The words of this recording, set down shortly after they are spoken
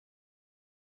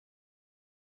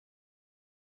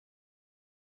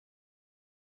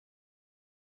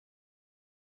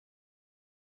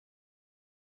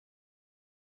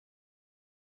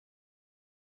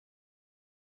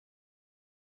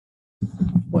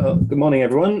Well, good morning,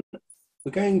 everyone.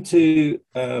 We're going to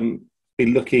be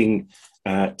looking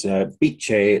at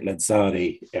Bice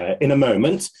Lazzari in a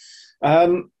moment.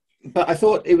 But I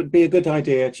thought it would be a good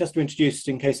idea just to introduce,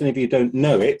 in case any of you don't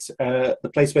know it,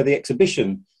 the place where the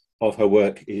exhibition of her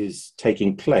work is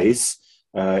taking place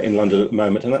in London at the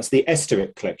moment, and that's the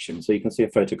Estorick Collection. So you can see a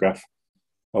photograph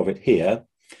of it here.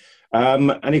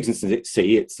 And you can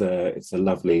see it's a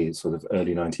lovely sort of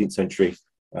early 19th century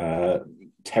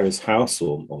terrace house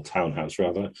or townhouse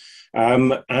rather,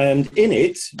 and in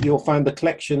it you'll find the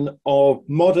collection of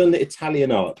modern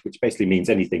Italian art, which basically means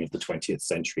anything of the 20th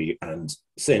century and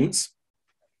since,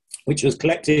 which was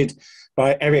collected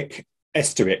by Eric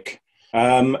Estorick,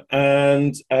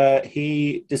 and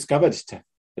he discovered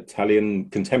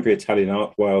contemporary Italian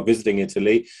art while visiting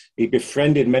Italy. He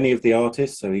befriended many of the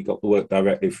artists, so he got the work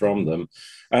directly from them,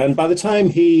 and by the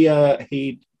time he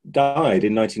died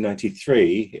in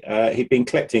 1993, he'd been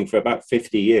collecting for about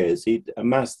 50 years. He'd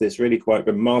amassed this really quite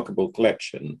remarkable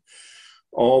collection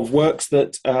of works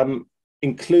that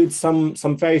include some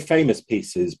very famous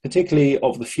pieces, particularly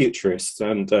of the Futurists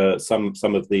and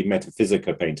some of the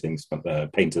Metaphysica paintings,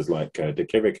 painters like De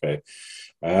Chirico.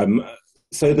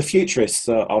 So the Futurists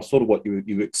are sort of what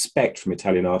you expect from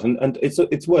Italian art, and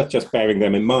it's worth just bearing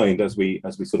them in mind as we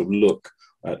sort of look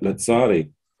at Lazzari.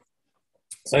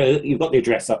 So you've got the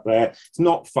address up there. It's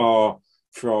not far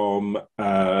from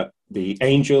the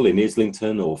Angel in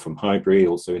Islington, or from Highbury,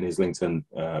 also in Islington,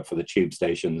 for the tube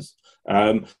stations.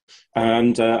 And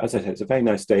as I said, it's a very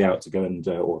nice day out to go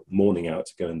or morning out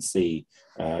to go and see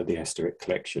the Estorick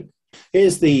Collection.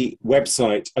 Here's the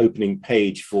website opening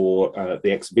page for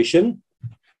the exhibition.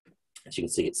 As you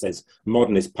can see, it says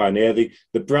Modernist Pioneer.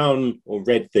 The brown or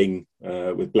red thing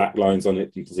with black lines on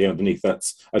it, you can see underneath,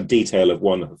 that's a detail of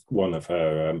one of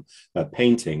her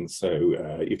paintings.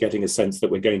 So you're getting a sense that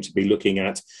we're going to be looking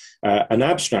at an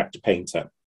abstract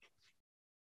painter.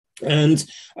 And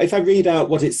if I read out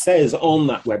what it says on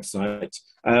that website,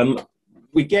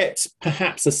 we get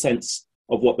perhaps a sense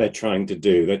of what they're trying to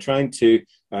do. They're trying to,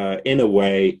 in a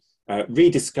way,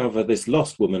 rediscover this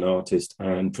lost woman artist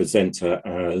and present her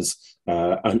as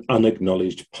an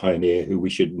unacknowledged pioneer who we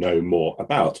should know more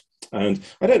about. And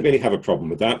I don't really have a problem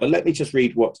with that, but let me just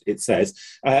read what it says.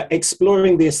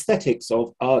 Exploring the aesthetics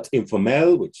of art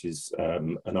informel, which is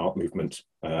an art movement.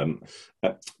 Well,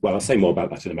 I'll say more about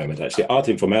that in a moment, actually. Art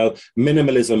informel,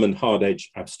 minimalism and hard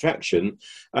edge abstraction.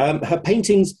 Her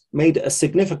paintings made a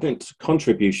significant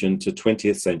contribution to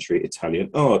 20th century Italian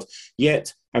art,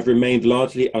 yet have remained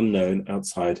largely unknown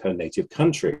outside her native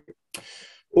country.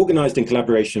 Organised in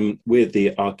collaboration with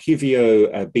the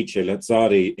Archivio Bice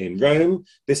Lazzari in Rome,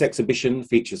 this exhibition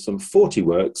features some 40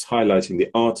 works highlighting the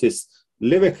artist's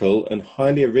lyrical and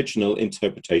highly original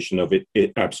interpretation of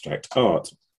abstract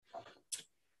art.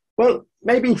 Well,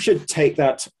 maybe we should take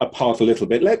that apart a little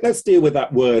bit. Let's deal with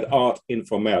that word, art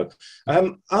informel.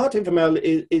 Art informel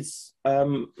is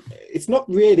it's not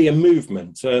really a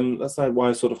movement. That's why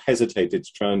I sort of hesitated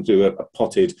to try and do a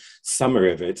potted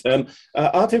summary of it.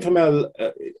 Art informel,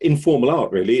 informal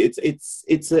art, really.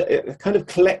 It's a kind of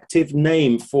collective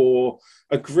name for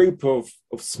a group of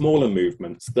smaller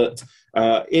movements that,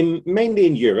 mainly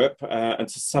in Europe and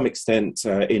to some extent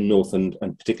in North and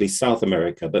particularly South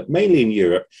America, but mainly in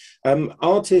Europe,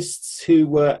 artists who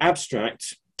were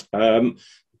abstract,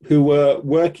 who were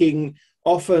working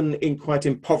often in quite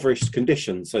impoverished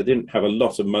conditions, so they didn't have a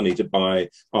lot of money to buy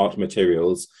art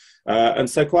materials, and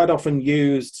so quite often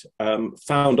used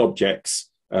found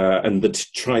objects and the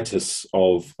detritus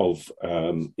of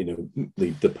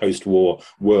the post-war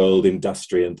world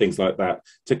industry and things like that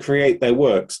to create their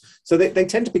works. So they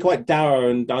tend to be quite dour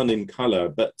and done in colour,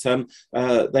 but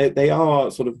they are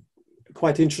sort of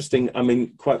quite interesting. I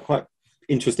mean, quite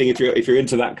interesting if you're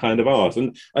into that kind of art,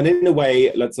 and in a way,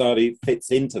 Lazzari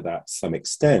fits into that to some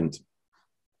extent.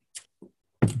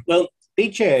 Well,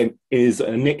 Bice is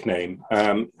a nickname.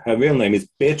 Her real name is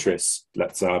Beatrice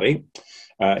Lazzari.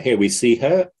 Here we see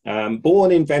her,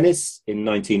 born in Venice in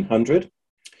 1900,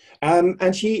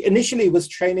 and she initially was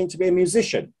training to be a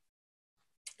musician.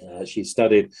 She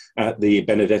studied at the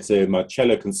Benedetto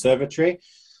Marcello Conservatory,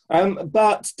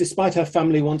 but despite her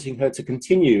family wanting her to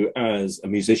continue as a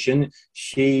musician,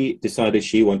 she decided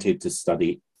she wanted to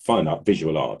study fine art,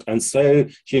 visual art, and so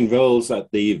she enrolls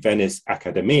at the Venice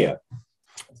Accademia,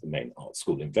 the main art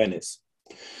school in Venice.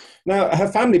 Now, her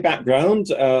family background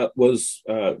was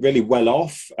really well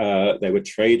off. They were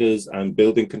traders and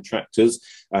building contractors.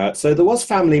 So there was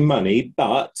family money,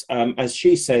 but as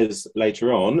she says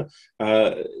later on,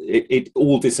 it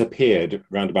all disappeared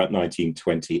around about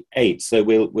 1928. So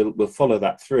we'll follow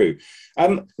that through.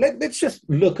 Let's just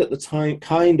look at the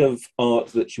kind of art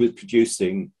that she was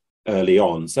producing early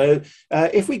on. So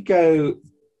if we go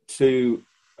to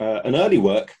an early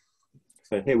work,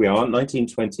 so here we are,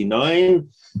 1929.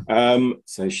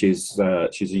 So she's a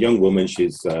young woman.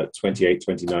 She's 28,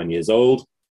 29 years old.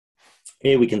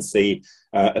 Here we can see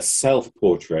a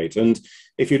self-portrait. And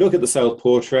if you look at the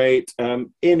self-portrait,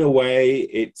 in a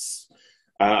way,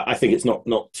 I think it's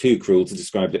not too cruel to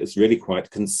describe it as really quite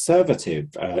conservative.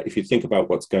 If you think about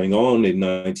what's going on in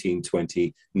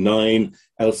 1929,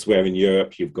 elsewhere in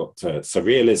Europe, you've got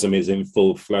surrealism is in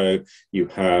full flow. You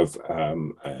have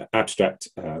abstract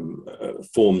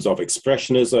forms of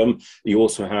expressionism. You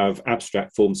also have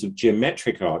abstract forms of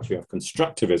geometric art. You have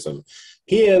constructivism.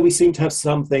 Here we seem to have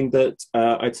something that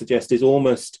I'd suggest is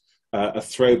almost a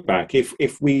throwback.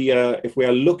 If we are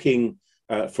looking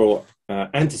for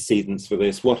antecedents for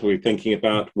this, what are we thinking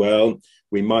about? Well,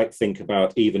 we might think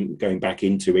about even going back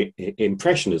into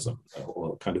Impressionism,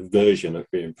 or a kind of version of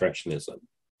Impressionism.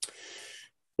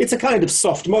 It's a kind of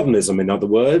soft modernism, in other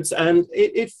words, and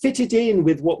it fitted in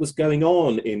with what was going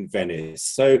on in Venice.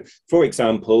 So, for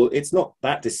example, it's not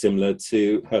that dissimilar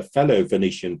to her fellow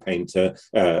Venetian painter,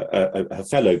 the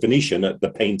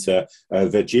painter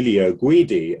Virgilio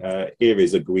Guidi. Here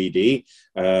is a Guidi,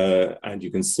 and you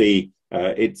can see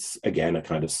it's, again, a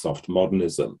kind of soft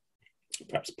modernism.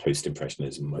 Perhaps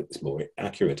post-impressionism is more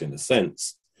accurate in a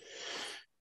sense.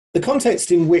 The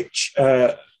context in which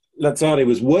Lazzari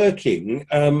was working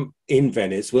in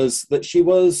Venice was that she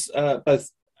was both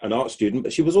an art student,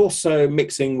 but she was also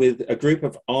mixing with a group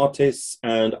of artists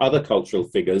and other cultural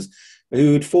figures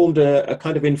who'd formed a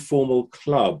kind of informal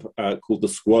club called the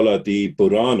Scuola di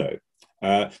Burano.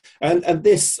 And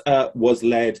this was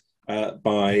led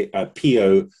by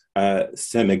Pio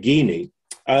Semeghini.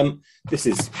 This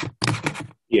is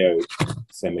Pio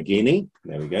Semeghini.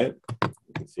 There we go.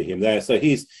 You can see him there. So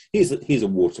he's a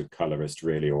watercolorist,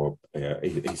 really, or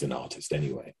he's an artist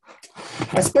anyway.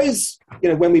 I suppose,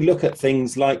 when we look at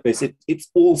things like this, it's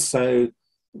also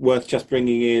worth just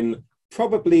bringing in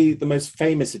probably the most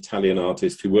famous Italian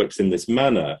artist who works in this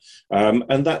manner,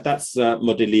 and that's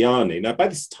Modigliani. Now, by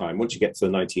this time, once you get to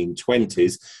the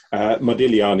 1920s,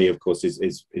 Modigliani, of course,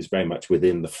 is very much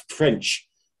within the French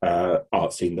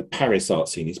art scene, the Paris art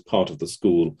scene. He's part of the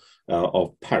school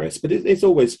of Paris, but it's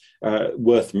always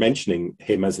worth mentioning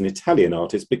him as an Italian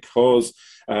artist, because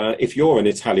if you're an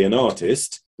Italian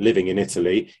artist living in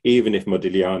Italy, even if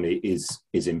Modigliani is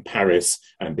in Paris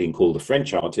and being called a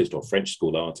French artist or French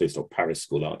school artist or Paris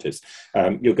school artist,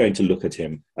 you're going to look at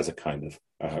him as a kind of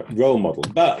role model.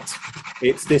 But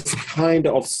it's this kind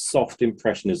of soft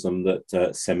impressionism that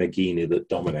Semeghini that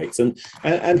dominates. And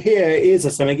here is a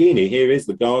Semeghini. Here is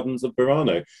the Gardens of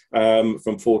Burano from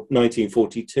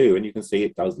 1942. And you can see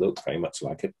it does look very much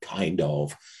like a kind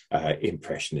of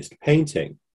impressionist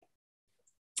painting.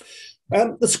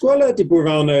 The Scuola di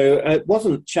Burano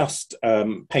wasn't just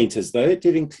painters, though. It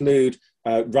did include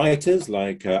writers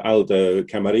like Aldo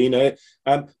Camarino,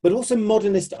 but also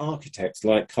modernist architects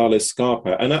like Carlo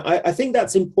Scarpa. And I think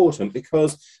that's important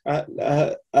because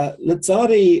Lazzari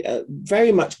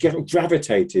very much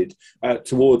gravitated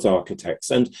towards architects.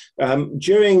 And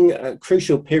during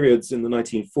crucial periods in the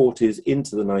 1940s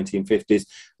into the 1950s,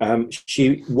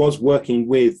 she was working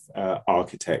with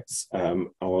architects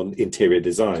on interior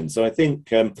design. So I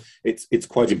think it's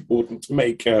quite important to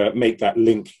make that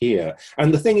link here.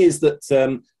 And the thing is that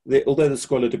although the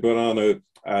Scuola di Burano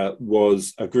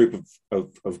was a group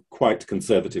of quite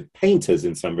conservative painters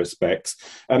in some respects,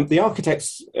 the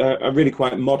architects are really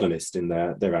quite modernist in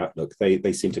their outlook.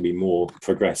 They seem to be more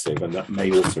progressive, and that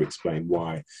may also explain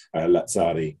why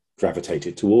Lazzari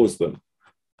gravitated towards them.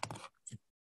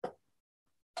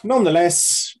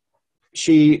 Nonetheless,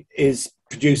 she is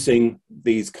producing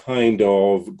these kind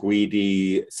of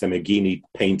Guidi, Semeghini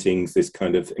paintings, this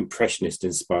kind of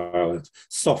impressionist-inspired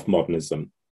soft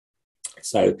modernism.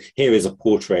 So here is a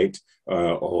portrait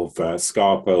of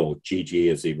Scarpa, or Gigi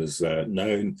as he was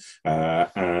known,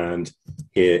 and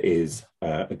here is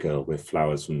a girl with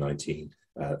flowers from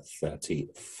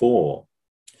 1934.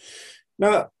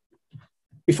 Now,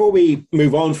 before we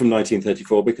move on from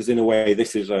 1934, because in a way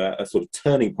this is a sort of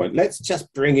turning point, let's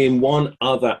just bring in one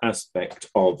other aspect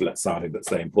of Lazzari that's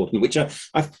very important, which I've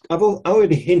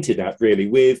already hinted at, really,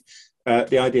 with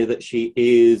the idea that she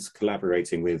is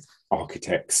collaborating with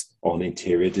architects on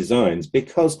interior designs.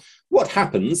 Because what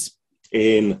happens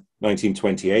in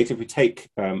 1928. If we take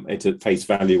it at face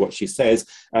value, what she says,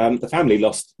 the family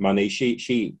lost money.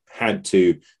 She had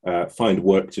to find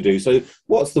work to do. So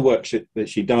what's the work that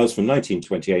she does from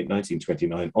 1928,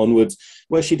 1929 onwards,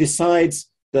 where she decides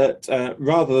that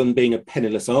rather than being a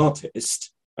penniless artist,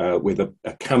 with a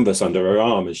canvas under her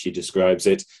arm, as she describes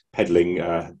it, peddling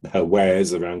her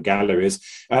wares around galleries,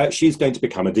 she's going to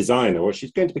become a designer, or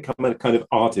she's going to become a kind of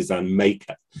artisan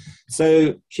maker.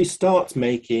 So she starts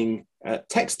making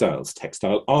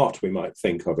textile art, we might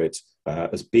think of it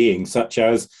as being, such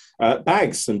as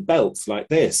bags and belts like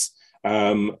this,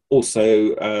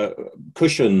 also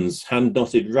cushions,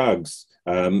 hand-knotted rugs,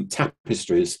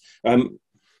 tapestries,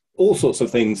 all sorts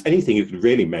of things, anything you could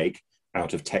really make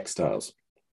out of textiles.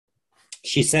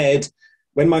 She said,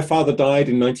 when my father died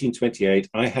in 1928,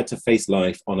 I had to face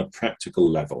life on a practical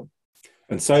level.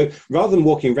 And so rather than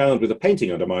walking around with a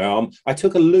painting under my arm, I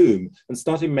took a loom and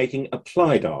started making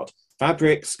applied art,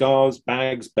 fabric, scarves,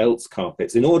 bags, belts,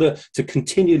 carpets, in order to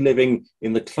continue living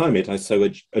in the climate I so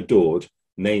adored,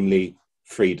 namely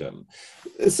freedom.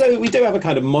 So we do have a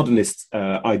kind of modernist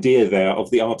idea there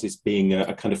of the artist being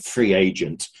a kind of free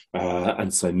agent,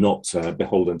 and so not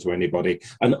beholden to anybody.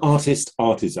 An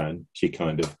artisan, she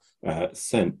kind of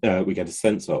we get a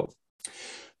sense of.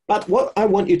 But what I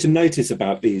want you to notice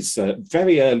about these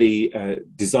very early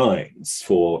designs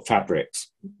for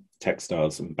fabrics,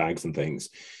 textiles and bags and things,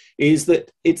 is that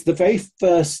it's the very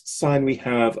first sign we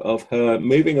have of her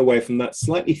moving away from that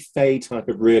slightly fey type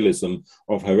of realism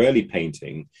of her early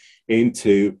painting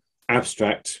into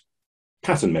abstract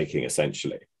pattern making,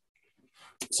 essentially.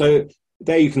 So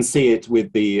there you can see it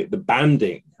with the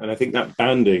banding, and I think that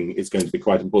banding is going to be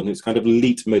quite important. It's kind of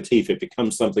leitmotif. It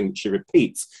becomes something that she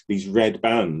repeats, these red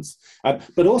bands.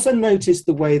 But also notice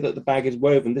the way that the bag is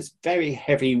woven, this very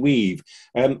heavy weave.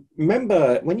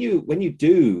 Remember, when you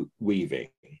do weaving,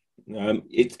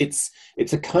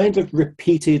 it's a kind of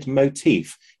repeated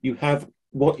motif. You have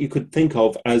what you could think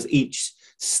of as each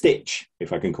stitch,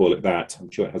 if I can call it that.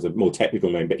 I'm sure it has a more technical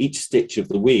name, but each stitch of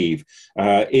the weave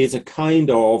is a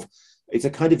kind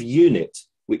of unit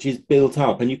which is built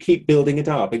up, and you keep building it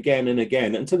up again and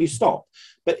again until you stop.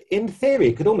 But in theory,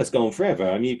 it could almost go on forever.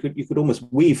 I mean, you could almost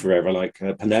weave forever, like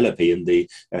Penelope in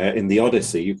the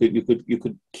Odyssey. You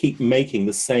could keep making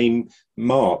the same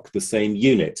mark, the same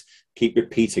unit, keep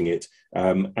repeating it,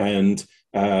 and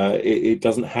it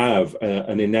doesn't have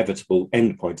an inevitable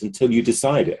endpoint until you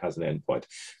decide it has an endpoint.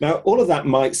 Now, all of that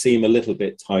might seem a little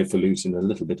bit highfalutin, a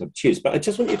little bit obtuse, but I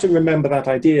just want you to remember that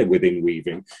idea within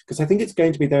weaving, because I think it's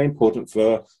going to be very important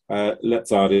for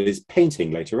Lazzari's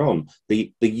painting later on.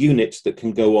 The unit that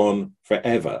can go on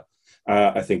forever,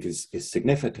 I think is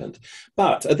significant.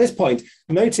 But at this point,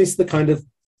 notice the kind of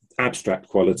abstract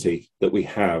quality that we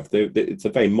have. It's a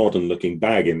very modern looking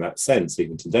bag in that sense,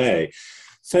 even today.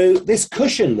 So this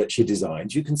cushion that she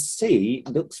designed, you can see,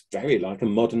 looks very like a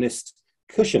modernist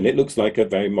cushion. It looks like a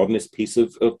very modernist piece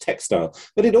of textile,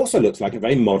 but it also looks like a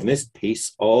very modernist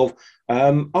piece of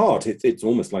art. It's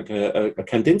almost like a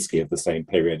Kandinsky of the same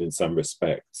period in some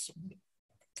respects.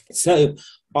 So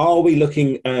are we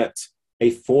looking at a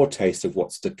foretaste of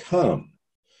what's to come?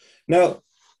 Now,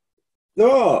 there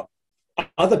are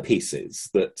other pieces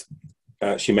that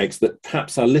she makes that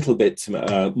perhaps are a little bit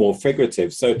more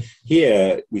figurative. So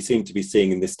here we seem to be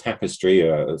seeing in this tapestry,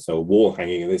 so a wall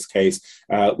hanging in this case,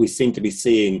 we seem to be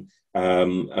seeing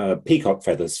peacock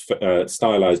feathers,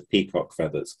 stylized peacock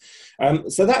feathers.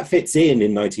 So that fits in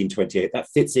 1928. That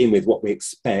fits in with what we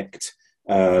expect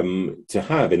to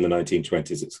have in the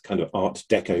 1920s. It's a kind of Art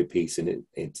Deco piece in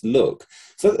its look.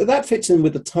 So that fits in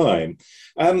with the time.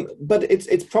 But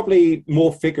it's probably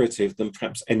more figurative than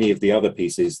perhaps any of the other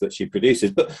pieces that she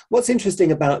produces. But what's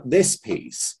interesting about this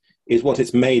piece is what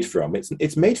it's made from.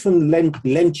 It's made from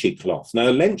lenci cloth.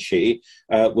 Now, lenci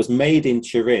was made in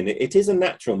Turin. It is a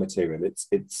natural material.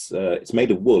 It's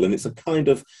made of wool, and it's a kind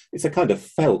of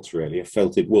felt, really, a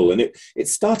felted wool. And it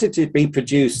started to be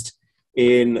produced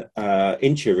in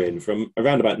Turin from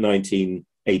around about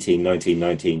 1918,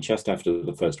 1919, just after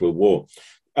the First World War.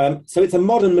 So it's a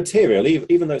modern material,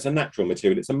 even though it's a natural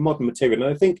material, it's a modern material.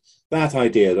 And I think that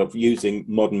idea of using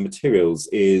modern materials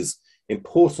is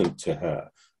important to her.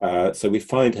 So we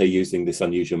find her using this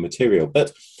unusual material.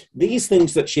 But these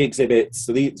things that she exhibits,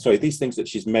 these things that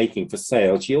she's making for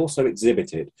sale, she also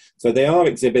exhibited. So they are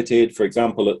exhibited, for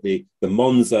example, at the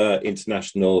Monza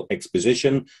International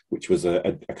Exposition, which was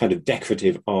a kind of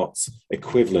decorative arts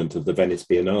equivalent of the Venice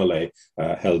Biennale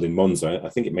held in Monza. I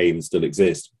think it may even still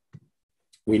exist.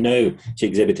 We know she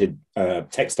exhibited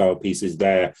textile pieces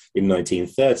there in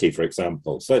 1930, for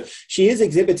example. So she is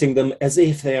exhibiting them as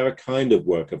if they are a kind of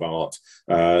work of art,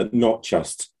 not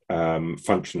just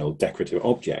functional decorative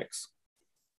objects.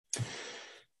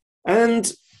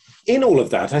 And in all of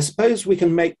that, I suppose we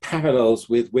can make parallels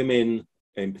with women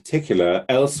in particular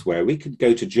elsewhere. We could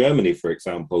go to Germany, for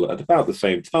example, at about the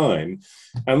same time,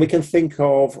 and we can think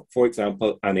of, for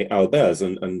example, Annie Albers,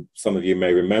 and some of you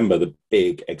may remember the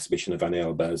big exhibition of Annie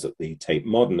Albers at the Tate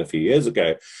Modern a few years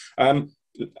ago.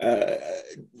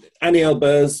 Annie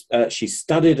Albers, she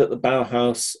studied at the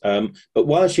Bauhaus, but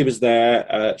while she was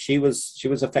there, she was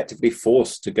effectively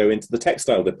forced to go into the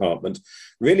textile department,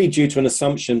 really due to an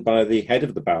assumption by the head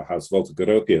of the Bauhaus, Walter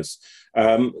Gropius,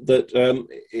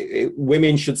 that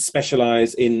women should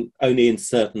specialize only in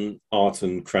certain art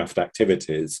and craft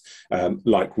activities,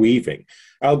 like weaving.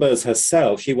 Albers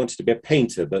herself, she wanted to be a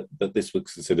painter, but this was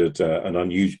considered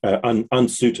an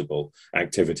unsuitable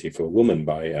activity for a woman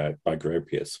by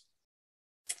Gropius.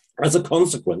 As a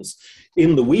consequence,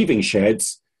 in the weaving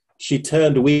sheds, she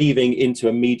turned weaving into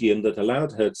a medium that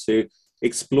allowed her to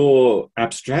explore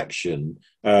abstraction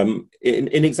in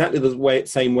exactly the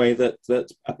same way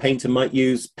that a painter might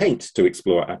use paint to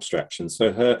explore abstraction.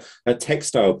 So her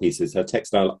textile pieces, her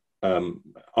textile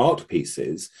art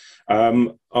pieces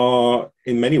are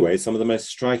in many ways some of the most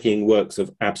striking works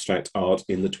of abstract art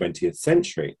in the 20th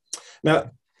century.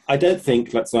 Now, I don't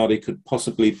think Lazzari could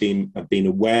possibly have been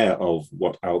aware of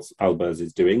what Albers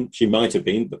is doing. She might have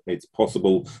been, but it's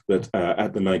possible that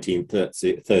at the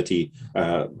 1930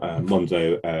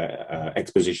 Mondo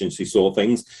exposition she saw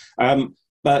things.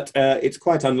 But it's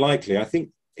quite unlikely. I think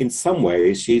in some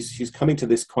ways she's coming to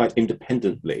this quite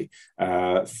independently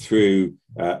through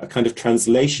a kind of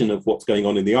translation of what's going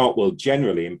on in the art world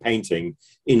generally in painting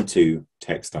into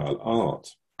textile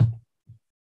art.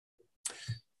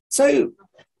 So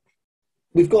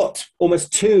we've got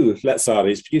almost two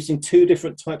Lazzaris producing two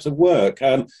different types of work.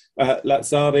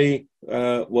 Lazzari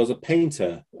was a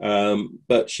painter,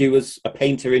 but she was a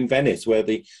painter in Venice, where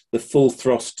the full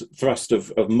thrust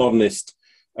of modernist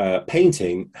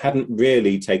painting hadn't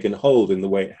really taken hold in the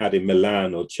way it had in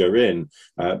Milan or Turin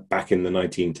back in the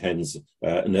 1910s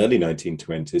and early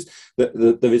 1920s.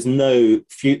 There is no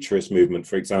futurist movement,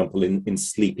 for example, in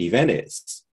sleepy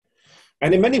Venice.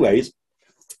 And in many ways,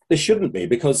 there shouldn't be,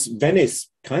 because Venice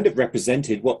kind of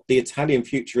represented what the Italian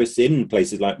futurists in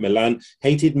places like Milan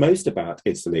hated most about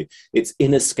Italy, its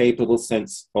inescapable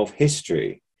sense of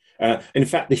history. In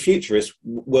fact, the futurists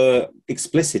were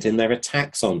explicit in their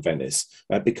attacks on Venice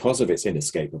because of its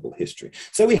inescapable history.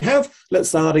 So we have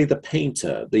Lazzari, the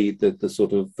painter, the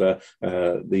sort of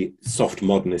the soft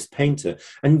modernist painter,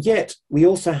 and yet we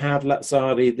also have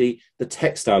Lazzari, the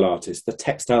textile artist, the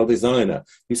textile designer,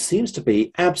 who seems to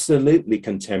be absolutely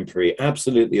contemporary,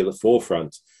 absolutely at the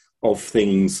forefront of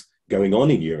things going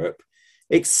on in Europe,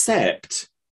 except,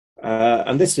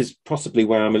 and this is possibly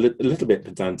where I'm a little bit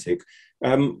pedantic,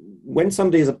 when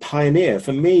somebody is a pioneer,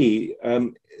 for me,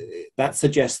 that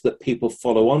suggests that people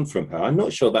follow on from her. I'm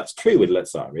not sure that's true with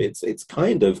Lazzari. It's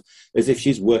kind of as if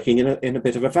she's working in a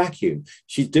bit of a vacuum.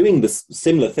 She's doing the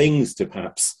similar things to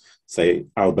perhaps, say,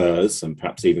 Albers and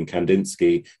perhaps even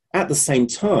Kandinsky at the same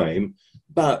time,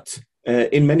 but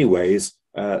in many ways,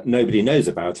 nobody knows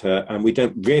about her, and we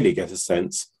don't really get a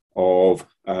sense of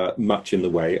much in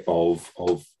the way of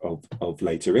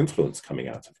later influence coming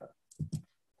out of her.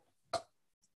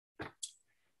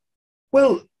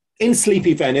 Well, in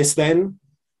sleepy Venice, then,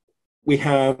 we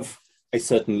have a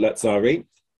certain Lazzari,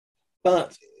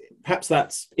 but perhaps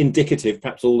that's indicative,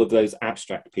 perhaps all of those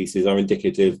abstract pieces are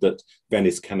indicative that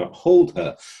Venice cannot hold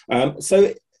her.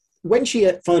 So when she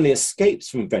finally escapes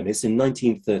from Venice in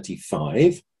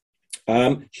 1935,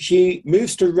 she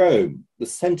moves to Rome, the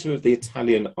center of the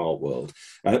Italian art world.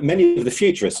 Many of the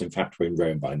futurists, in fact, were in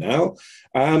Rome by now.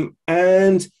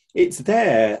 And it's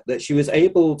there that she was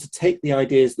able to take the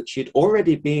ideas that she'd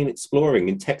already been exploring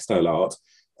in textile art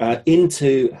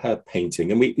into her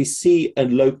painting. And we see a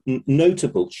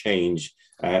notable change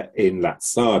in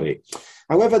Lazzari.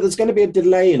 However, there's going to be a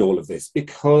delay in all of this,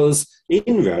 because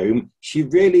in Rome, she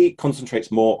really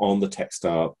concentrates more on the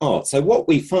textile art. So what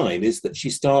we find is that she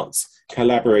starts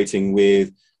collaborating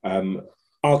with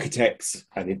architects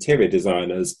and interior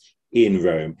designers in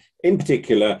Rome, in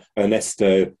particular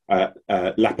Ernesto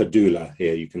Lapadula.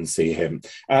 Here you can see him.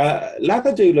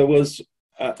 Lapadula was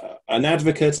an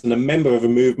advocate and a member of a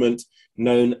movement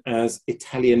known as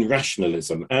Italian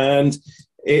rationalism. And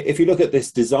if you look at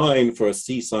this design for a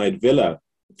seaside villa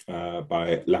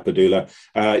by Lapadula,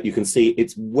 you can see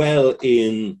it's well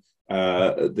in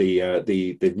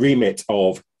the remit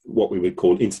of what we would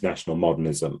call international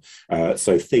modernism.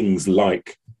 So things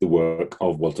like the work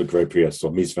of Walter Gropius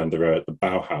or Mies van der Rohe at the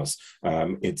Bauhaus.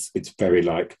 It's very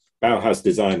like Bauhaus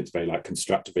design, it's very like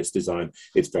constructivist design,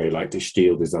 it's very like de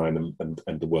Stijl design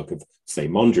and the work of, say,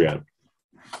 Mondrian.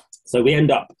 So we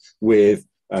end up with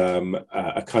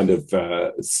a kind of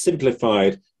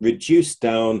simplified, reduced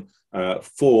down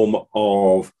form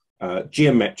of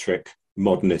geometric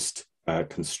modernist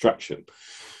construction.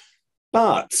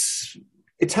 But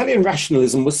Italian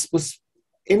rationalism was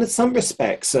in some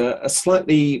respects a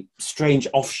slightly strange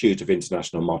offshoot of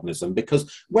international modernism,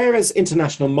 because whereas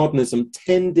international modernism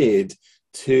tended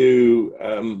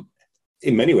to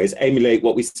in many ways emulate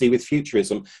what we see with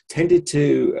futurism, tended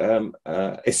to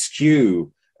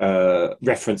eschew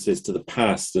references to the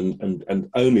past and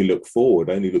only look forward,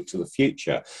 only look to the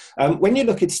future. When you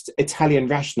look at Italian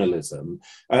rationalism,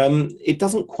 it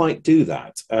doesn't quite do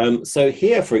that. So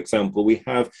here, for example, we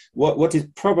have what is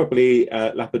probably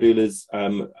Lapadula's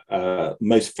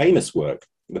most famous work,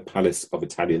 the Palace of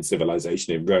Italian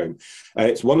Civilization in Rome.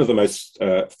 It's one of the most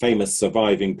famous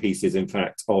surviving pieces, in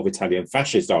fact, of Italian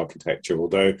fascist architecture,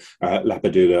 although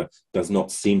Lapadula does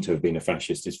not seem to have been a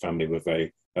fascist. His family were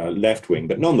very left-wing,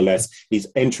 but nonetheless, he's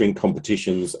entering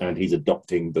competitions and he's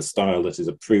adopting the style that is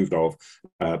approved of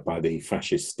by the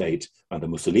fascist state under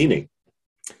Mussolini.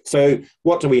 So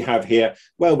what do we have here?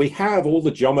 Well, we have all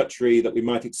the geometry that we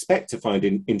might expect to find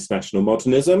in international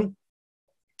modernism.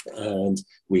 And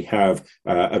we have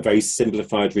a very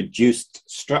simplified, reduced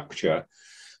structure.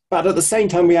 But at the same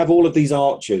time, we have all of these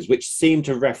arches, which seem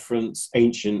to reference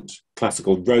ancient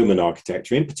classical Roman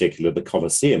architecture, in particular the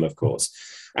Colosseum, of course.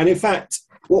 And in fact,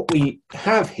 what we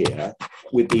have here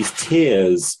with these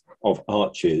tiers of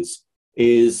arches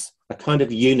is a kind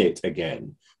of unit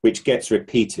again, which gets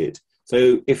repeated.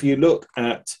 So if you look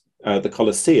at the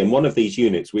Colosseum, one of these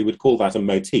units, we would call that a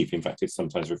motif. In fact, it's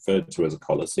sometimes referred to as a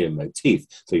Colosseum motif.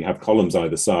 So you have columns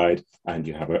either side and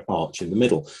you have an arch in the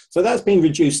middle. So that's been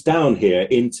reduced down here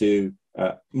into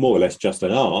more or less just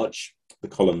an arch. The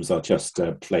columns are just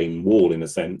a plain wall in a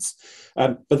sense.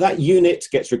 But that unit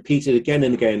gets repeated again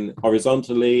and again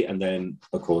horizontally and then,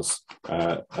 of course,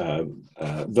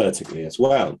 vertically as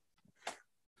well.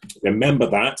 Remember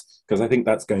that, because I think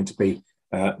that's going to be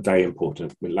very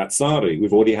important with Lazzari.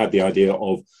 We've already had the idea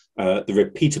of the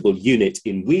repeatable unit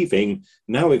in weaving.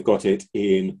 Now we've got it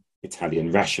in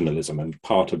Italian rationalism. And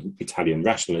part of Italian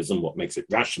rationalism, what makes it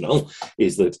rational,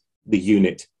 is that the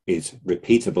unit is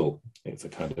repeatable. It's a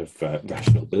kind of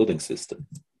rational building system.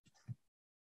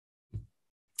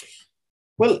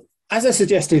 Well, as I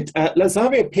suggested,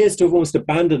 Lazzari appears to have almost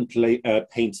abandoned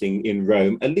painting in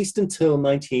Rome, at least until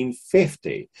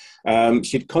 1950.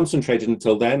 She'd concentrated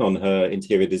until then on her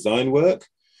interior design work,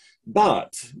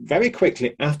 but very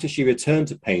quickly after she returned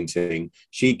to painting,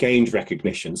 she gained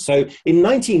recognition. So in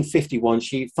 1951,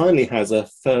 she finally has her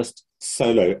first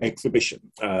solo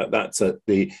exhibition. That's at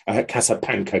the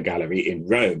Casapanca Gallery in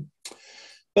Rome.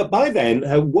 But by then,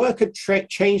 her work had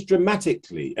changed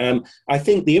dramatically. I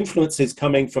think the influences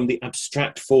coming from the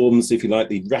abstract forms, if you like,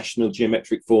 the rational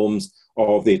geometric forms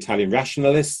of the Italian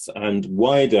rationalists and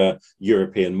wider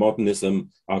European modernism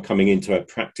are coming into her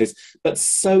practice. But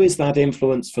so is that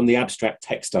influence from the abstract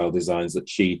textile designs that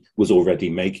she was already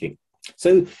making.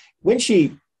 So when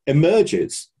she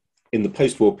emerges in the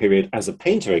post-war period as a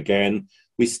painter again,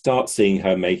 we start seeing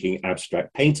her making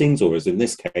abstract paintings, or as in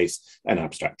this case, an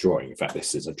abstract drawing. In fact,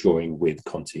 this is a drawing with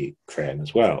Conti crayon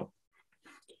as well.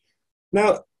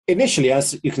 Now, initially,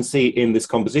 as you can see in this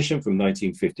composition from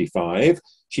 1955,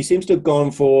 she seems to have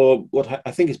gone for what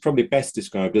I think is probably best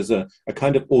described as a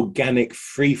kind of organic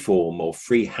freeform or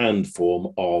freehand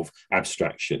form of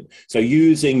abstraction. So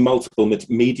using multiple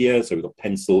media, so we've got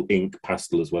pencil, ink,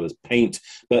 pastel, as well as paint,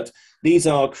 but these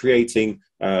are creating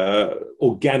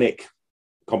organic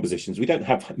compositions. We don't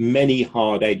have many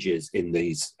hard edges in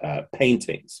these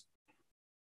paintings.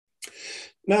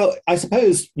 Now, I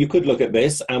suppose you could look at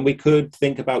this and we could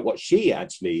think about what she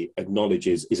actually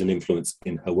acknowledges is an influence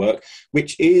in her work,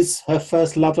 which is her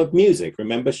first love of music.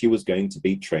 Remember, she was going to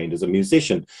be trained as a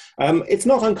musician. It's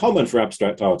not uncommon for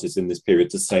abstract artists in this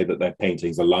period to say that their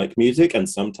paintings are like music, and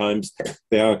sometimes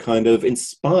they are kind of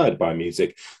inspired by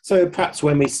music. So perhaps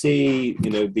when we see,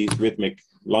 these rhythmic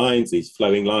lines, these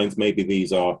flowing lines, maybe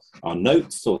these are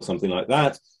notes or something like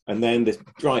that, and then this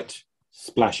bright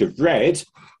splash of red,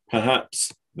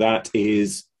 perhaps that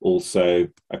is also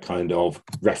a kind of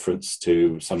reference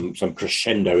to some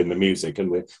crescendo in the music, and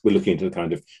we're looking into the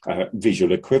kind of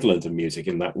visual equivalent of music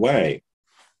in that way.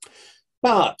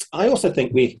 But I also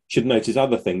think we should notice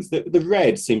other things. The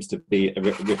red seems to be a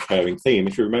recurring theme.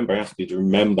 If you remember, I asked you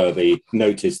to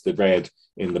notice the red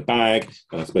in the bag,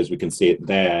 and I suppose we can see it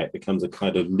there. It becomes a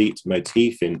kind of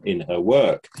leitmotif in her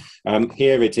work.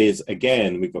 Here it is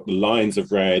again. We've got the lines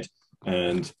of red,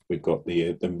 and we've got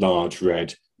the large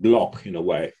red block in a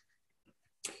way.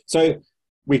 So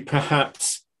we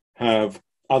perhaps have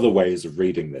other ways of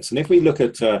reading this. And if we look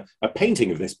at a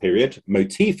painting of this period,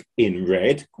 Motif in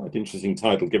Red, quite interesting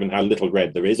title given how little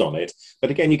red there is on it, but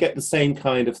again, you get the same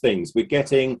kind of things. We're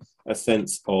getting a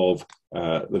sense of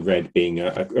the red being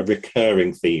a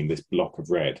recurring theme, this block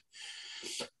of red.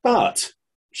 But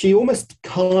she almost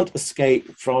can't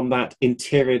escape from that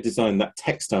interior design, that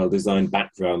textile design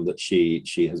background that she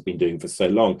has been doing for so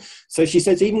long. So she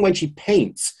says even when she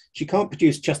paints, she can't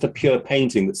produce just a pure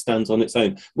painting that stands on its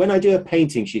own. When I do a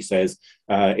painting, she says,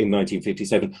 in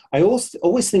 1957, I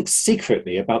always think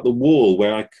secretly about the wall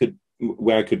where I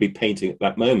could be painting at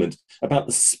that moment, about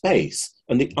the space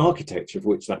and the architecture of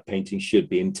which that painting should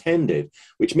be intended,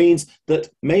 which means that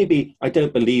maybe I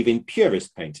don't believe in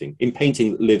purist painting, in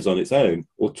painting that lives on its own,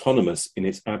 autonomous in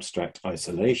its abstract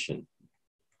isolation.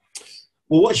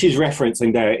 Well, what she's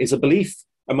referencing there is a belief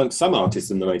amongst some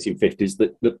artists in the 1950s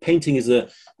that painting is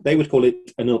they would call it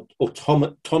an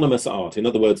autonomous art. In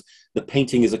other words, the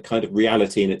painting is a kind of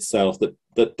reality in itself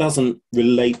that doesn't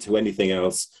relate to anything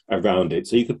else around it.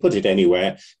 So you could put it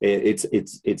anywhere.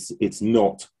 It's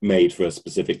not made for a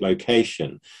specific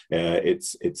location.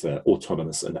 It's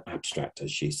autonomous and abstract,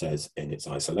 as she says, in its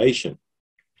isolation.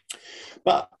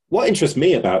 But what interests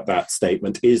me about that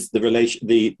statement is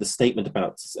the statement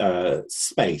about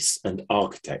space and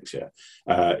architecture.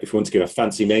 If we want to give a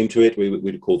fancy name to it,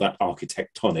 we'd call that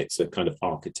architectonics, a kind of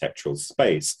architectural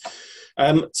space.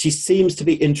 She seems to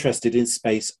be interested in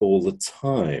space all the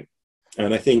time.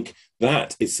 And I think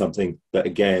that is something that,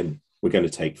 again, we're going to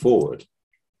take forward.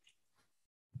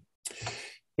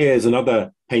 Here's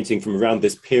another painting from around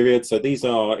this period. So these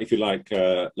are, if you like,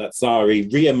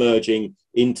 Lazzari re-emerging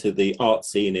into the art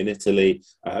scene in Italy,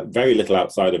 very little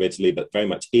outside of Italy, but very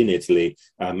much in Italy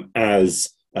as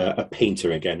a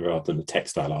painter again, rather than a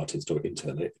textile artist or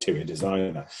interior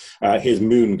designer. Here's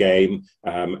Moon Game.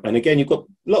 And again, you've got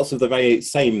lots of the very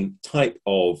same type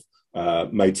of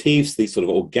motifs, these sort of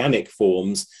organic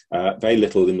forms, very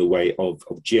little in the way of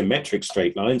geometric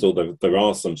straight lines, although there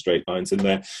are some straight lines in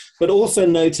there. But also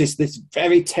notice this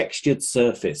very textured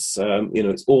surface.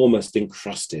 It's almost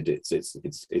encrusted.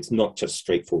 It's not just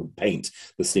straightforward paint.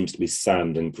 There seems to be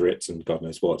sand and grit and God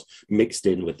knows what mixed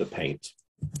in with the paint.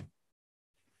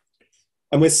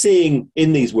 And we're seeing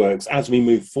in these works, as we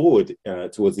move forward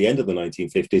towards the end of the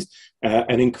 1950s,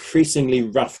 an increasingly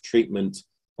rough treatment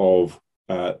of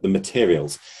the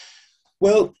materials.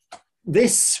 Well,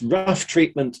 this rough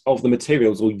treatment of the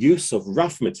materials, or use of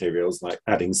rough materials like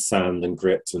adding sand and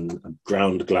grit and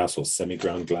ground glass or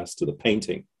semi-ground glass to the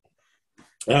painting,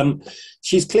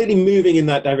 she's clearly moving in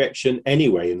that direction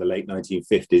anyway in the late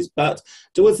 1950s. But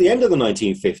towards the end of the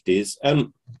 1950s,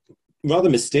 rather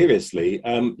mysteriously,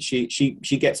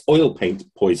 she gets oil paint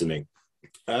poisoning.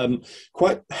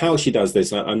 Quite how she does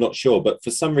this, I'm not sure, but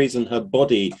for some reason her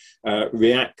body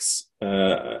reacts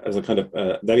as a kind of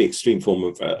very extreme form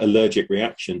of allergic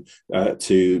reaction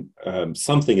to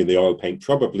something in the oil paint,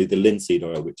 probably the linseed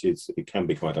oil, it can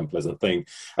be quite an unpleasant thing,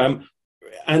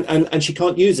 and she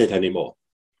can't use it anymore.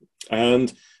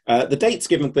 And the dates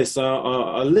given for this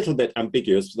are a little bit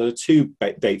ambiguous. There are two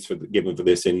dates given for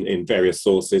this in various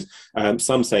sources.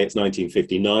 Some say it's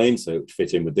 1959, so it would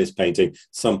fit in with this painting.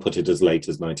 Some put it as late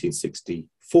as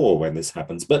 1964 when this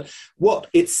happens. But what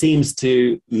it seems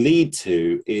to lead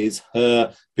to is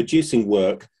her producing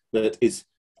work that is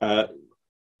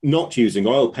not using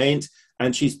oil paint,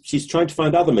 and she's trying to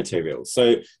find other materials.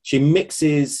 So she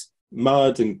mixes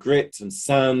mud and grit and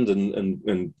sand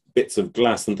and bits of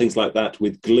glass and things like that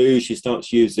with glue. She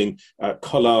starts using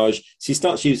collage. She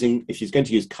starts using, if she's going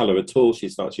to use color at all, she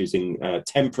starts using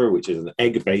tempera, which is an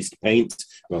egg-based paint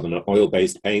rather than an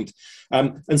oil-based paint.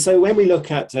 And so when we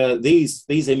look at these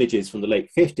images from the late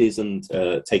 50s and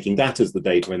taking that as the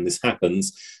date when this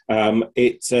happens,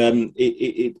 it's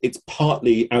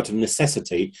partly out of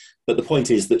necessity, but the point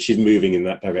is that she's moving in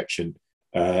that direction.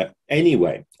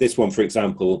 Anyway, this one, for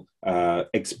example,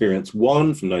 Experience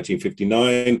 1 from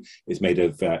 1959 is made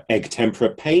of egg tempera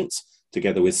paint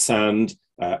together with sand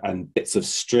and bits of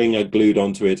string are glued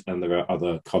onto it, and there are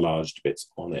other collaged bits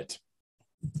on it.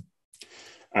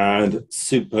 And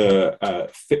Superficie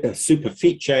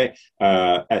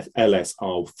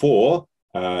LSR4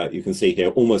 you can see here,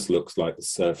 almost looks like the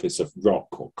surface of rock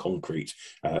or concrete.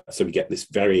 So we get this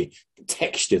very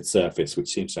textured surface,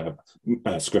 which seems to have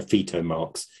sgraffito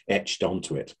marks etched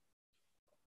onto it.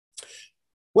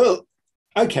 Well,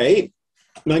 okay,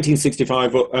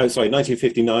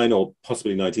 1959 or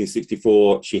possibly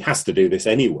 1964, she has to do this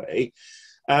anyway,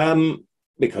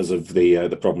 because of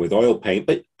the problem with oil paint.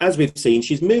 But as we've seen,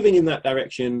 she's moving in that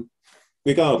direction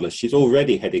regardless. She's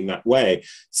already heading that way.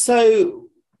 So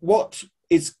what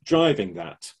is driving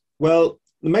that? Well,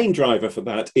 the main driver for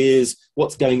that is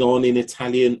what's going on in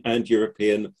Italian and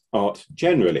European art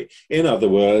generally. In other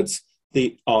words,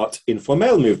 the art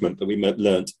informel movement that we met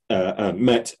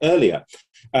earlier.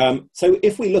 So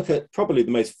if we look at probably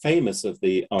the most famous of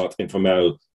the art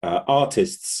informel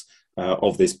artists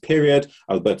of this period,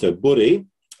 Alberto Burri,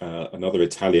 another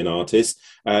Italian artist,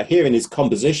 here in his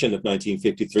composition of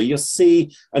 1953, you'll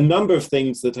see a number of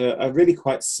things that are really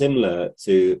quite similar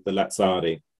to the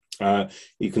Lazzari.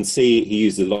 You can see he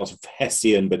uses a lot of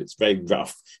Hessian, but it's very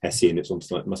rough Hessian. It's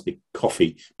almost like it must be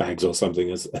coffee bags or something,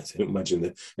 as I imagine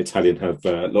the Italian have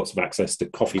lots of access to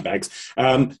coffee bags.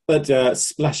 But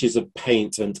splashes of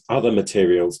paint and other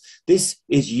materials. This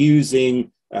is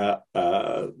using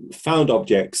found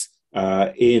objects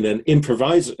in an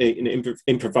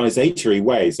improvisatory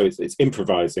way. So it's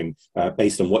improvising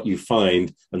based on what you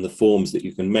find and the forms that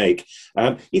you can make.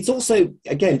 It's also,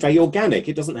 again, very organic.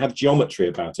 It doesn't have geometry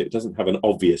about it. It doesn't have an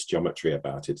obvious geometry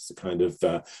about it. It's a kind of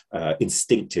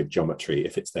instinctive geometry,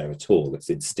 if it's there at all. It's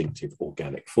instinctive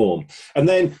organic form. And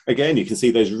then, again, you can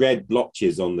see those red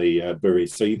blotches on the Burri.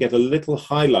 So you get a little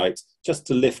highlight just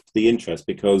to lift the interest,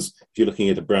 because if you're looking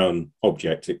at a brown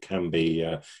object, it can be,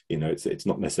 it's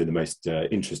not necessarily the most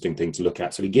interesting thing to look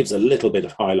at. So he gives a little bit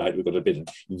of highlight. We've got a bit of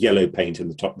yellow paint in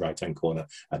the top right-hand corner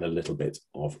and a little bit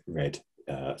of red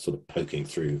sort of poking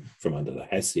through from under the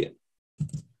Hessian.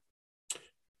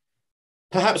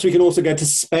 Perhaps we can also go to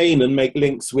Spain and make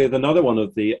links with another one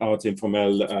of the art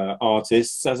informel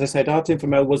artists. As I said, art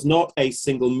informel was not a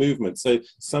single movement. So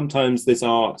sometimes this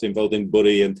art involving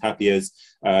Burri and Tapies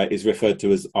is referred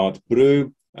to as art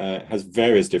bru, has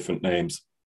various different names.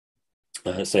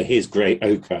 So here's Grey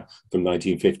Ochre from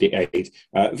 1958.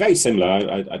 Very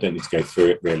similar. I don't need to go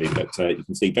through it really, but you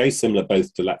can see very similar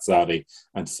both to Lazzari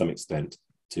and to some extent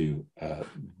to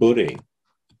Burri.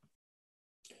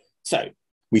 So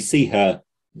we see her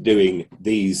doing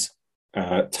these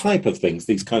type of things,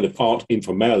 these kind of art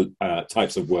informel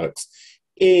types of works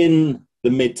in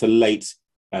the mid to late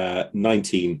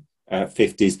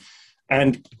 1950s,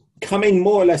 and coming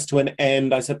more or less to an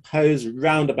end, I suppose,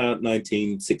 round about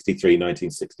 1963,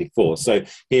 1964. So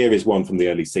here is one from the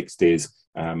early 60s,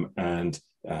 and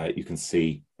you can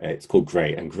see it's called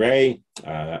Grey and Grey,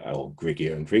 or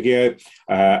Grigio and Grigio,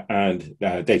 and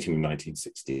dating from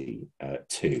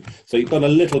 1962. So you've got a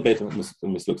little bit,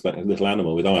 almost looks like a little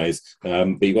animal with eyes,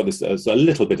 but you've got this a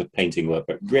little bit of painting work,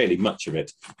 but really much of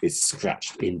it is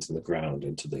scratched into the ground,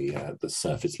 into the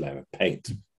surface layer of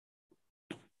paint.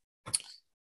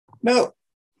 Now,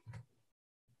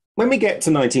 when we get to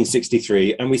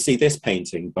 1963 and we see this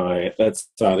painting by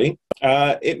Lazzari,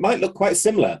 it might look quite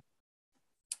similar.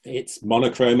 It's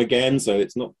monochrome again, so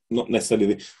it's not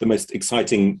necessarily the most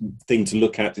exciting thing to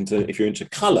look at if you're into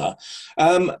colour,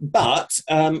 but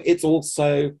it's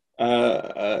also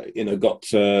got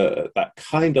that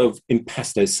kind of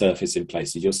impasto surface in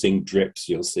places. You're seeing drips.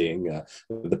 You're seeing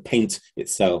the paint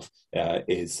itself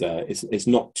is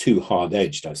not too hard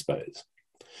edged, I suppose.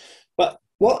 But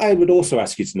what I would also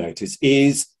ask you to notice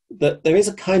is that there is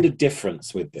a kind of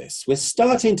difference with this. We're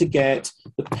starting to get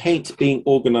the paint being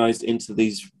organized into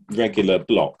these regular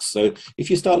blocks. So if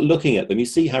you start looking at them, you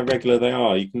see how regular they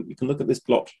are. You can look at this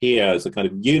block here as a kind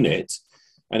of unit,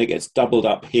 and it gets doubled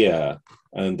up here.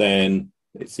 And then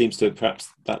it seems to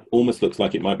perhaps that almost looks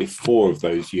like it might be 4 of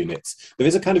those units. There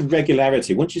is a kind of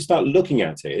regularity. Once you start looking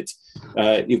at it,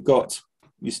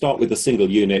 you start with a single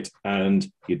unit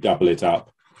and you double it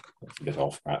up. That's a bit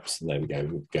off, perhaps. And there we go.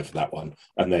 We'll go for that one.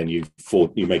 And then you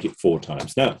make it 4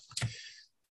 times. Now,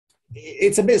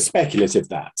 it's a bit speculative,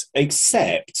 that,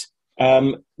 except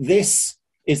this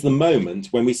is the moment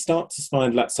when we start to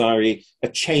find Lazzari a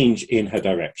change in her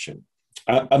direction.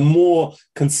 A more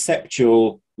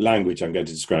conceptual language, I'm going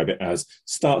to describe it as,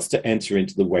 starts to enter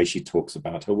into the way she talks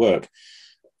about her work.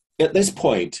 At this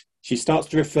point, she starts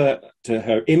to refer to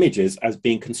her images as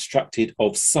being constructed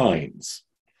of signs.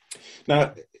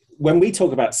 Now, when we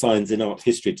talk about signs in art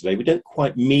history today, we don't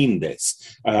quite mean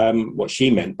this, what she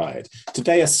meant by it.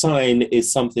 Today, a sign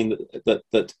is something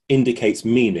that indicates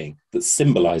meaning, that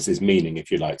symbolizes meaning, if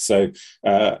you like. So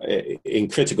in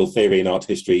critical theory in art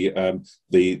history,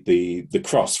 the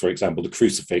cross, for example, the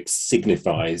crucifix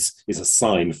is a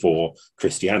sign for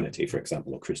Christianity, for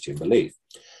example, or Christian belief.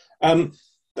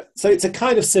 So it's a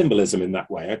kind of symbolism in that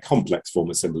way, a complex form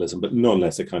of symbolism, but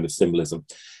nonetheless a kind of symbolism.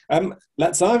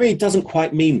 Lazzari doesn't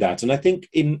quite mean that. And I think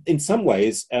in some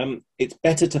ways, it's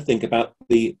better to think about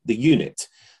the unit,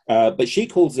 but she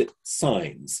calls it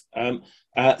signs.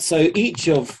 So each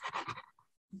of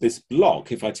this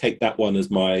block, if I take that one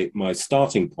as my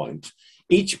starting point,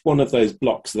 each one of those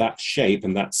blocks, that shape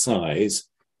and that size,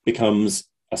 becomes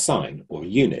a sign or a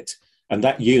unit. And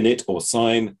that unit or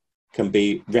sign can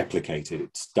be replicated.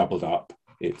 It's doubled up,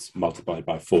 it's multiplied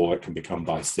by 4, it can become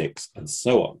by 6, and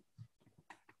so on.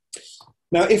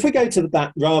 Now, if we go to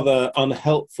that rather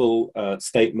unhelpful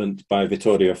statement by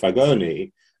Vittorio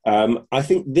Fagoni, I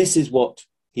think this is what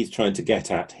he's trying to get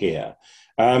at here.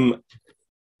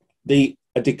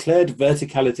 A declared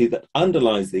verticality that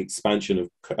underlies the expansion of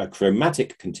a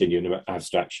chromatic continuum of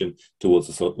abstraction towards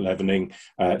a sort of leavening,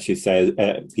 he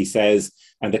says,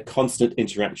 and a constant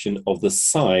interaction of the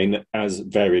sign as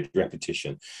varied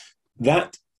repetition.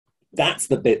 That's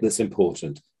the bit that's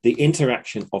important, the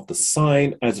interaction of the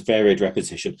sign as varied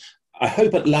repetition. I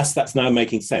hope at last that's now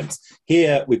making sense.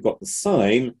 Here we've got the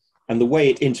sign, and the way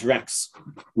it interacts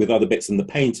with other bits in the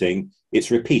painting,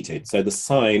 it's repeated. So the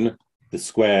sign, the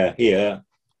square here,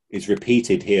 is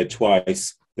repeated here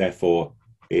twice, therefore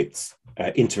it's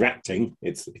interacting,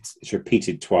 it's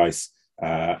repeated twice,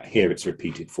 here it's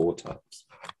repeated 4 times.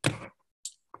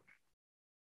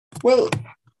 Well,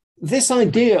 this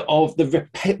idea of the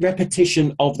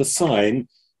repetition of the sign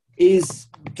is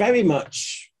very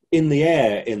much in the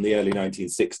air in the early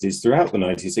 1960s, throughout the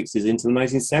 1960s into the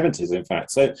 1970s, in fact.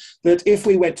 So that if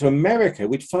we went to America,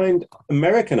 we'd find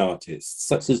American artists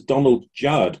such as Donald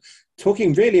Judd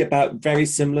talking really about very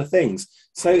similar things.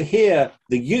 So here,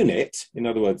 the unit, in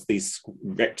other words, these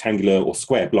rectangular or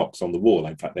square blocks on the wall,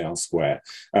 in fact, they are square,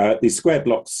 these square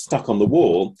blocks stuck on the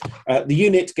wall, the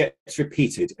unit gets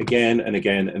repeated again and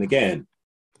again and again.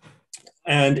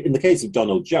 And in the case of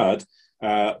Donald Judd,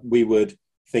 we would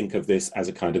think of this as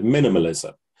a kind of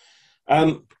minimalism.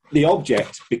 The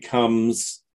object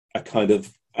becomes a kind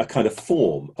of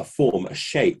form, a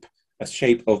shape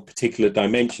of particular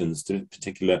dimensions to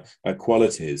particular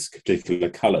qualities, particular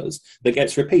colors that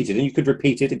gets repeated. And you could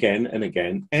repeat it again and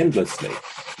again endlessly.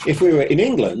 If we were in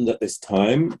England at this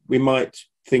time, we might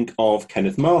think of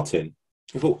Kenneth Martin.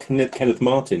 What Kenneth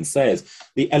Martin says,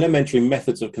 the elementary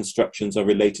methods of constructions are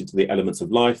related to the elements of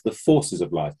life, the forces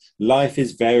of life. Life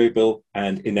is variable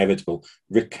and inevitable,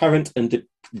 recurrent and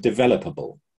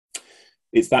developable.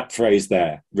 It's that phrase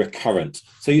there, recurrent.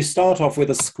 So you start off with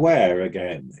a square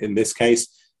again, in this case,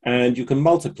 and you can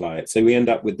multiply it. So we end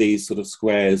up with these sort of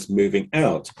squares moving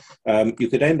out. You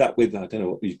could end up with, I don't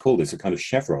know what you call this, a kind of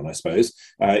chevron, I suppose.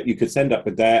 You could end up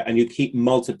with there, and you keep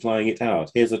multiplying it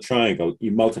out. Here's a triangle,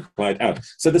 you multiply it out.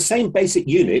 So the same basic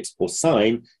unit or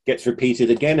sign gets repeated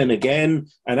again and again,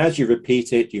 and as you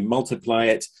repeat it, you multiply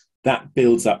it, that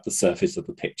builds up the surface of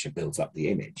the picture, builds up the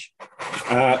image.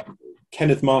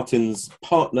 Kenneth Martin's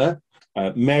partner,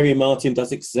 Mary Martin,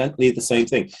 does exactly the same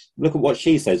thing. Look at what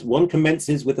she says. One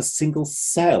commences with a single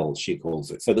cell, she calls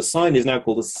it. So the sign is now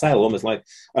called a cell, almost like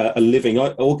a living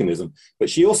organism. But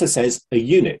she also says a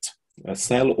unit, a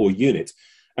cell or unit.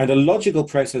 And a logical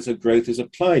process of growth is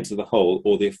applied to the whole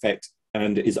or the effect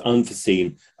and is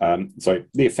unforeseen. The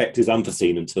effect is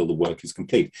unforeseen until the work is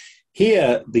complete.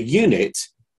 Here, the unit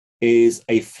is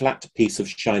a flat piece of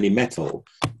shiny metal,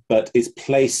 but is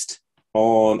placed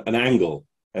on an angle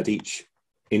at each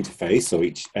interface or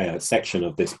each section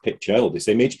of this picture or this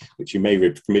image, which you may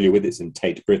be familiar with. It's in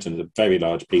Tate Britain, a very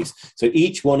large piece. So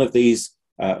each one of these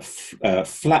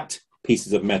flat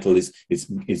pieces of metal is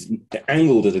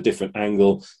angled at a different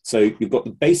angle. So you've got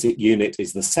the basic unit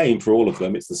is the same for all of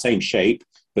them. It's the same shape,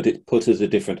 but it's put at a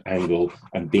different angle,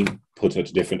 and being put at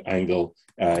a different angle,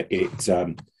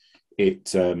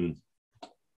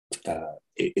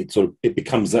 it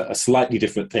becomes a slightly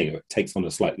different thing, or it takes on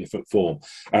a slightly different form.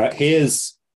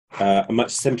 Here's a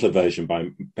much simpler version by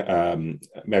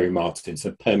Mary Martin. It's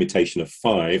a permutation of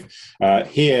 5.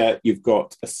 Here you've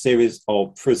got a series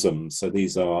of prisms. So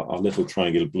these are little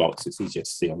triangular blocks. It's easier to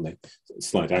see on the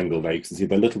slight angle there. You can see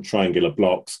the little triangular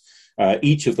blocks.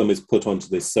 Each of them is put onto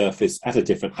this surface at a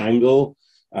different angle,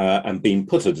 and being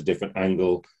put at a different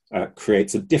angle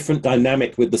creates a different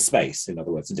dynamic with the space. In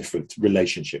other words, a different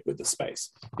relationship with the space.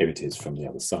 Here it is from the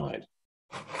other side.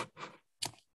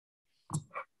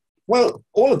 Well,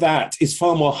 all of that is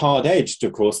far more hard-edged,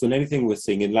 of course, than anything we're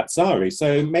seeing in Lazzari.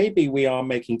 So maybe we are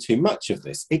making too much of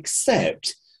this,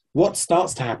 except what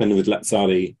starts to happen with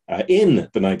Lazzari in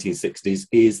the 1960s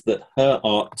is that her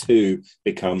art too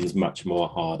becomes much more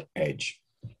hard-edged.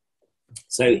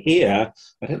 So here,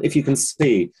 I don't know if you can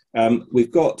see,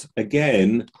 we've got,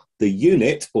 again, the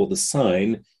unit or the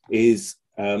sign is,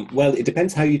 well, it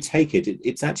depends how you take it.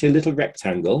 It's actually a little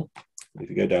rectangle. If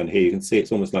you go down here, you can see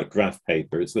it's almost like graph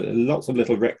paper. It's lots of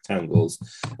little rectangles.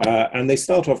 And they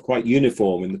start off quite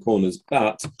uniform in the corners,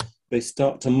 but they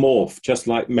start to morph, just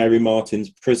like Mary Martin's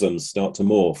prisms start to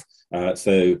morph.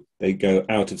 So they go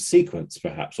out of sequence,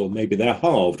 perhaps, or maybe they're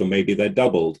halved, or maybe they're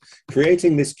doubled,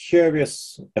 creating this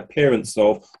curious appearance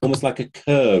of almost like a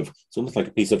curve. It's almost like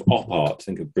a piece of op art.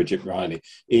 Think of Bridget Riley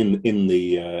in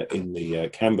the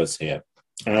canvas here.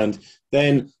 And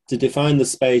then to define the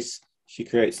space, she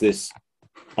creates this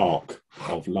arc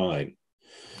of line.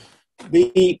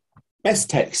 The best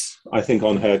text, I think,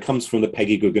 on her comes from the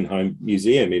Peggy Guggenheim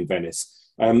Museum in Venice.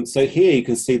 So here you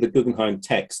can see the Guggenheim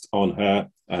text on her.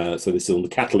 So this is on the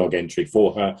catalogue entry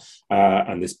for her.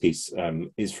 And this piece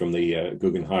is from the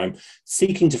Guggenheim.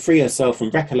 Seeking to free herself from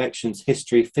recollections,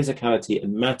 history, physicality,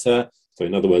 and matter. So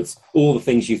in other words, all the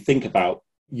things you think about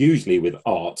usually with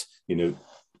art, you know,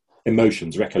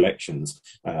 emotions, recollections,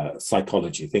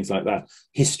 psychology, things like that,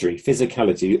 history,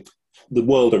 physicality, the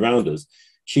world around us.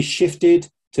 She shifted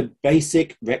to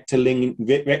basic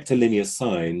rectilinear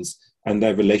signs and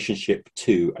their relationship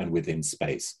to and within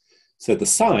space. So the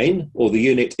sign or the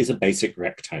unit is a basic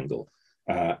rectangle,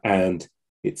 and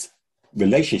its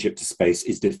relationship to space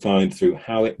is defined through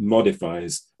how it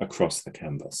modifies across the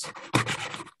canvas.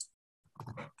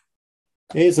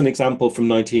 Here's an example from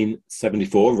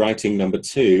 1974, writing number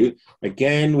 2.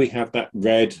 Again, we have that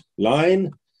red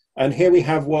line. And here we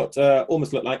have what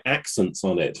almost look like accents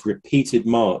on it, repeated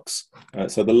marks.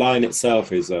 So the line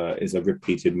itself is a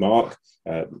repeated mark,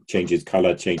 changes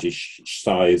color, changes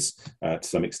size, to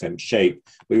some extent shape.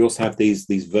 We also have these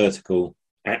vertical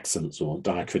accents or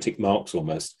diacritic marks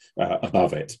almost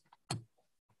above it.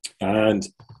 And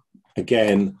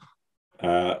again,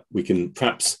 we can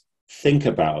perhaps think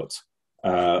about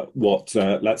what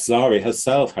Lazzari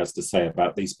herself has to say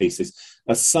about these pieces.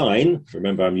 A sign,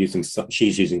 remember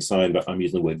she's using sign, but I'm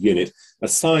using the word unit. A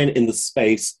sign in the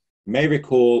space may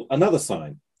recall another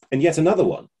sign and yet another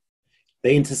one.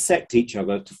 They intersect each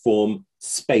other to form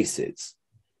spaces,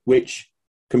 which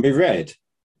can be read.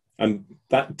 And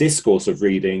that discourse of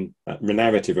reading, that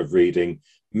narrative of reading,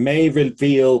 may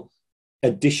reveal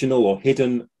additional or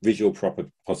hidden visual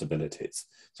possibilities.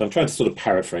 So I'm trying to sort of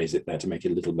paraphrase it there to make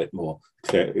it a little bit more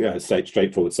clear,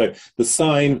 straightforward. So the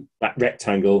sign, that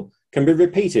rectangle, can be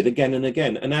repeated again and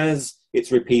again. And as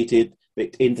it's repeated,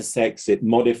 it intersects, it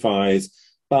modifies,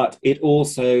 but it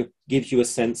also gives you a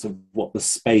sense of what the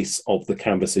space of the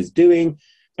canvas is doing.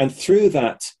 And through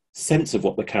that sense of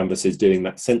what the canvas is doing,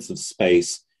 that sense of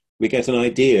space, we get an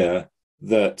idea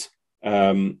that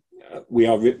things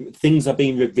are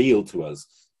being revealed to us,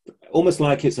 almost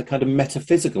like it's a kind of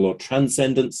metaphysical or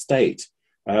transcendent state.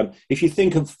 If you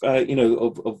think of, I don't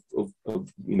know,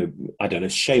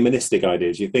 shamanistic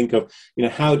ideas, you think of,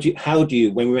 how do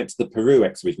you, when we went to the Peru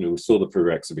exhibition, we saw the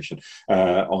Peru exhibition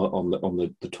on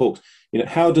the talks,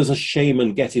 how does a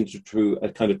shaman get into a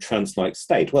kind of trance-like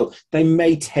state? Well, they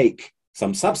may take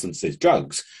some substances,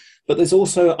 drugs, but there's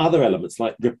also other elements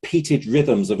like repeated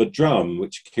rhythms of a drum,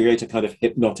 which create a kind of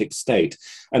hypnotic state.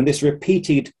 And this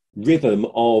repeated rhythm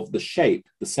of the shape,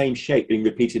 the same shape being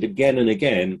repeated again and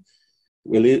again,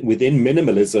 within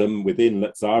minimalism, within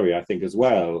Lazzari, I think as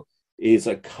well, is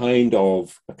a kind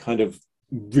of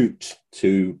route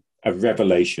to a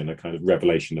revelation, a kind of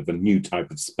revelation of a new type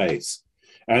of space.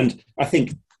 And I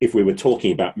think if we were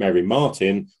talking about Mary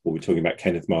Martin, or we're talking about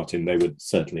Kenneth Martin, they would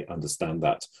certainly understand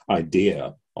that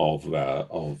idea of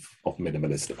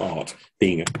minimalist art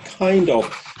being a kind of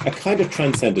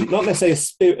transcendent, not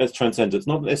necessarily a transcendence,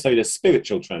 not necessarily a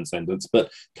spiritual transcendence,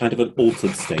 but kind of an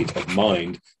altered state of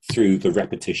mind through the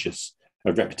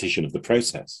repetition of the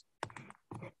process.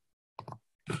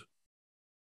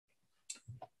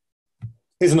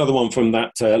 Here's another one from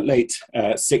that late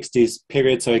 60s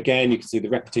period. So again, you can see the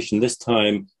repetition. This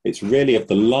time, it's really of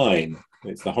the line.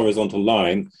 It's the horizontal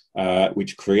line,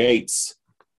 which creates,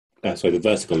 the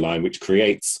vertical line, which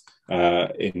creates,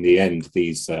 in the end,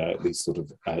 these sort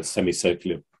of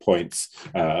semicircular points,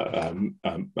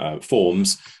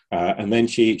 forms. And then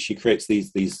she creates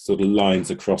these sort of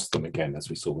lines across them again, as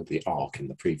we saw with the arc in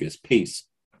the previous piece.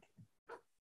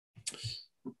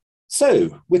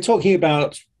 So we're talking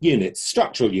about units,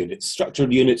 structural units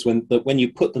when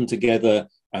you put them together,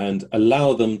 and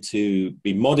allow them to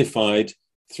be modified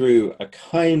through a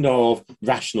kind of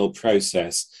rational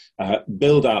process,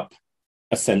 build up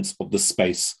a sense of the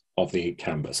space of the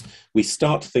canvas. We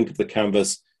start to think of the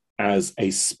canvas as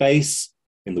a space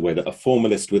in the way that a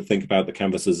formalist would think about the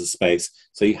canvas as a space.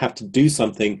 So you have to do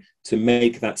something to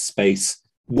make that space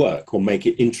work, or make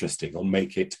it interesting, or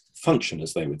make it function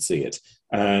as they would see it.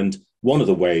 And one of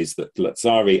the ways that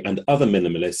Lazzari and other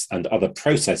minimalists and other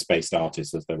process-based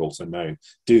artists, as they're also known,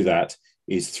 do that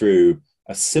is through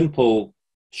a simple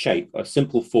shape, a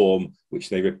simple form, which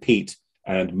they repeat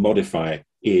and modify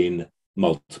in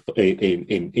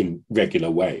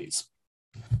regular ways.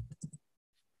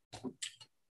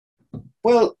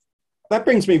 Well, that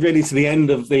brings me really to the end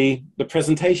of the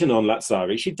presentation on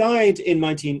Lazzari. She died in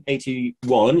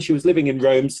 1981. She was living in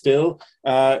Rome still.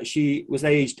 She was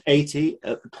aged 80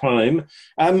 at the time.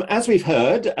 As we've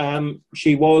heard,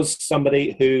 she was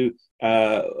somebody who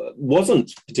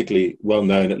wasn't particularly well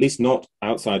known, at least not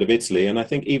outside of Italy. And I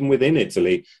think even within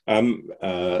Italy,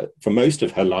 for most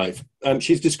of her life,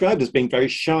 she's described as being very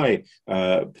shy,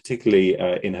 particularly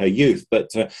in her youth,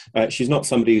 but she's not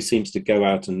somebody who seems to go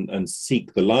out and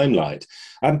seek the limelight.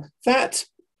 That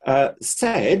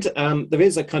said, there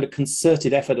is a kind of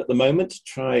concerted effort at the moment to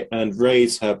try and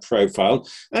raise her profile.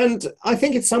 And I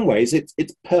think in some ways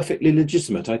it's perfectly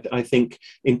legitimate. I think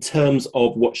in terms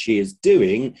of what she is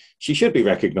doing, she should be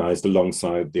recognised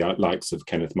alongside the likes of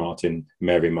Kenneth Martin,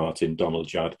 Mary Martin, Donald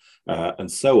Judd,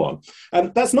 and so on.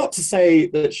 That's not to say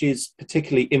that she's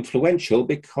particularly influential,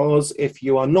 because if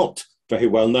you are not very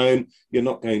well known, you're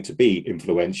not going to be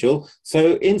influential.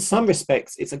 So in some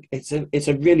respects, it's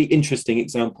a really interesting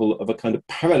example of a kind of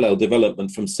parallel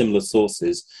development from similar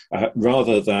sources,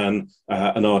 rather than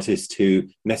an artist who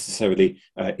necessarily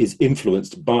is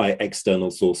influenced by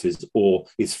external sources or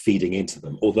is feeding into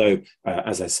them. Although,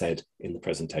 as I said in the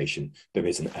presentation, there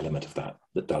is an element of that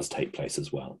does take place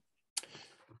as well.